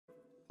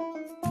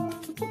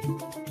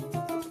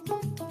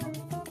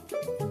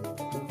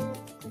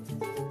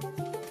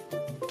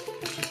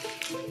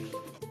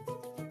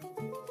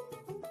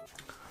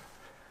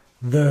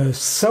The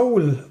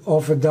soul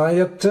of a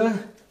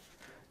diopter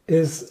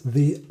is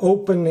the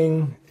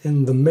opening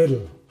in the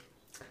middle.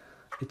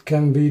 It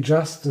can be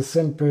just a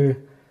simple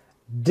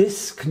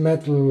disc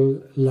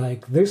metal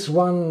like this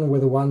one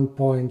with a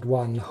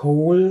 1.1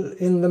 hole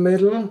in the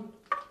middle,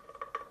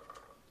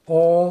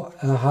 or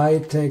a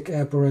high-tech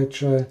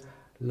aperture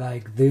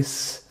like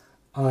this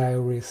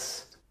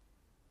IRIS.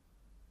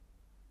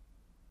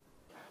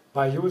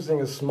 By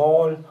using a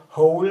small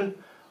hole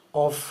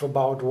of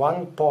about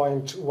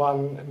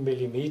 1.1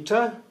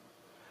 millimeter,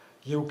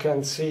 you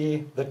can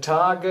see the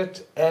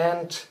target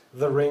and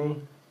the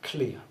ring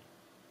clear.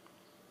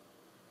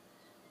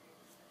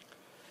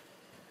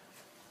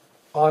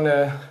 On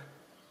a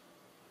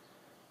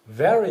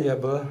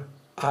variable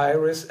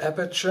iris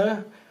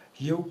aperture,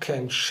 you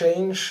can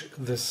change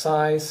the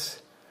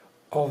size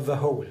of the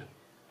hole.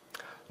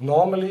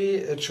 Normally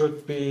it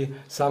should be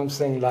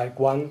something like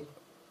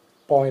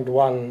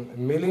 1.1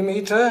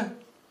 millimeter,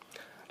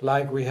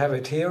 like we have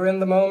it here in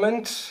the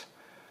moment,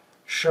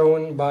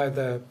 shown by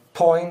the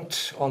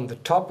point on the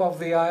top of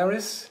the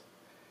iris.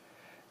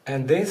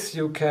 And this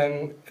you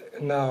can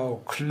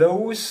now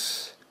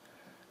close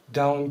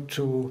down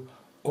to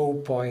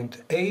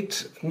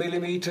 0.8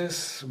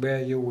 millimeters,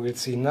 where you will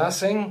see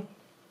nothing.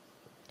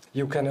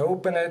 You can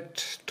open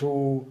it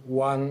to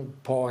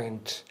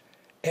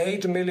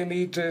 1.8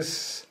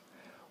 millimeters,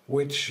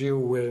 which you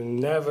will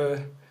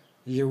never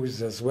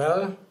use as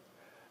well.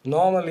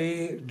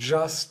 Normally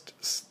just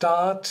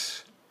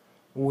start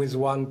with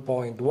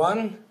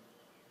 1.1,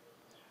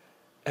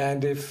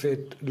 and if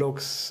it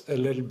looks a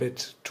little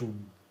bit too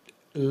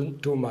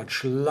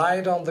much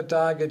light on the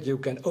target, you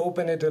can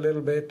open it a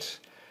little bit,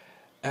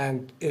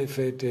 and if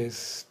it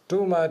is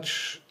too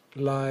much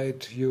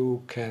light,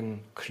 you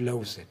can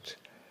close it.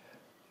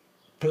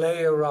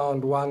 Play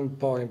around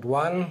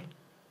 1.1.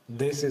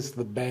 This is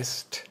the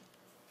best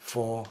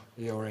for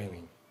your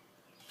aiming.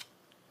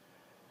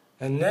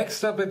 And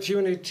next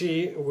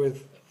opportunity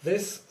with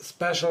this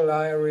special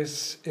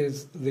iris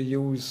is the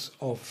use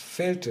of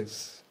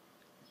filters.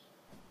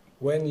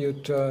 When you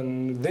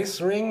turn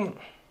this ring,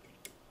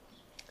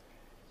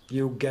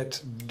 you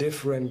get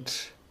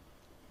different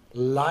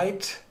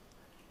light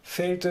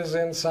filters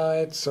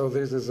inside. So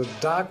this is a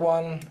dark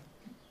one,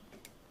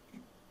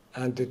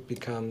 and it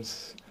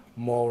becomes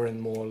more and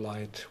more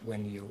light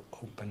when you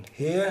open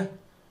here.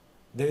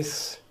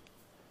 This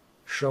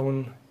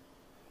shown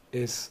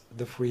is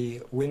the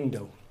free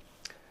window.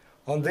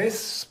 On this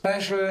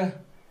special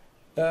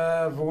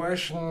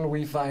version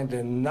we find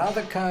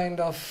another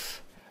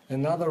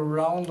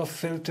round of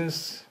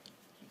filters.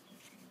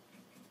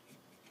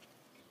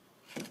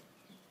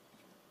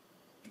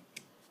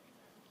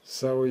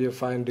 So you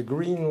find the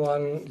green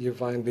one, you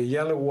find the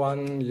yellow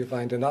one, you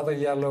find another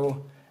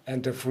yellow,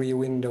 and a free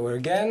window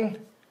again.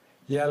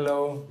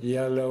 Yellow,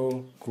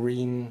 yellow,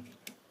 green,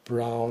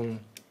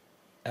 brown,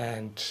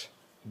 and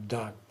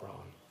dark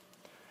brown.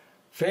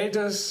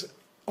 Filters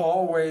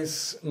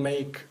always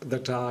make the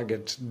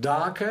target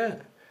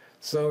darker,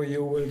 so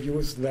you will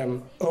use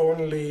them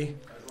only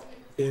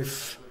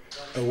if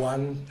a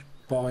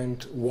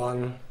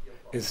 1.1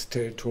 is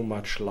still too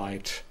much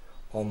light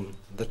on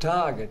the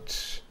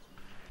target.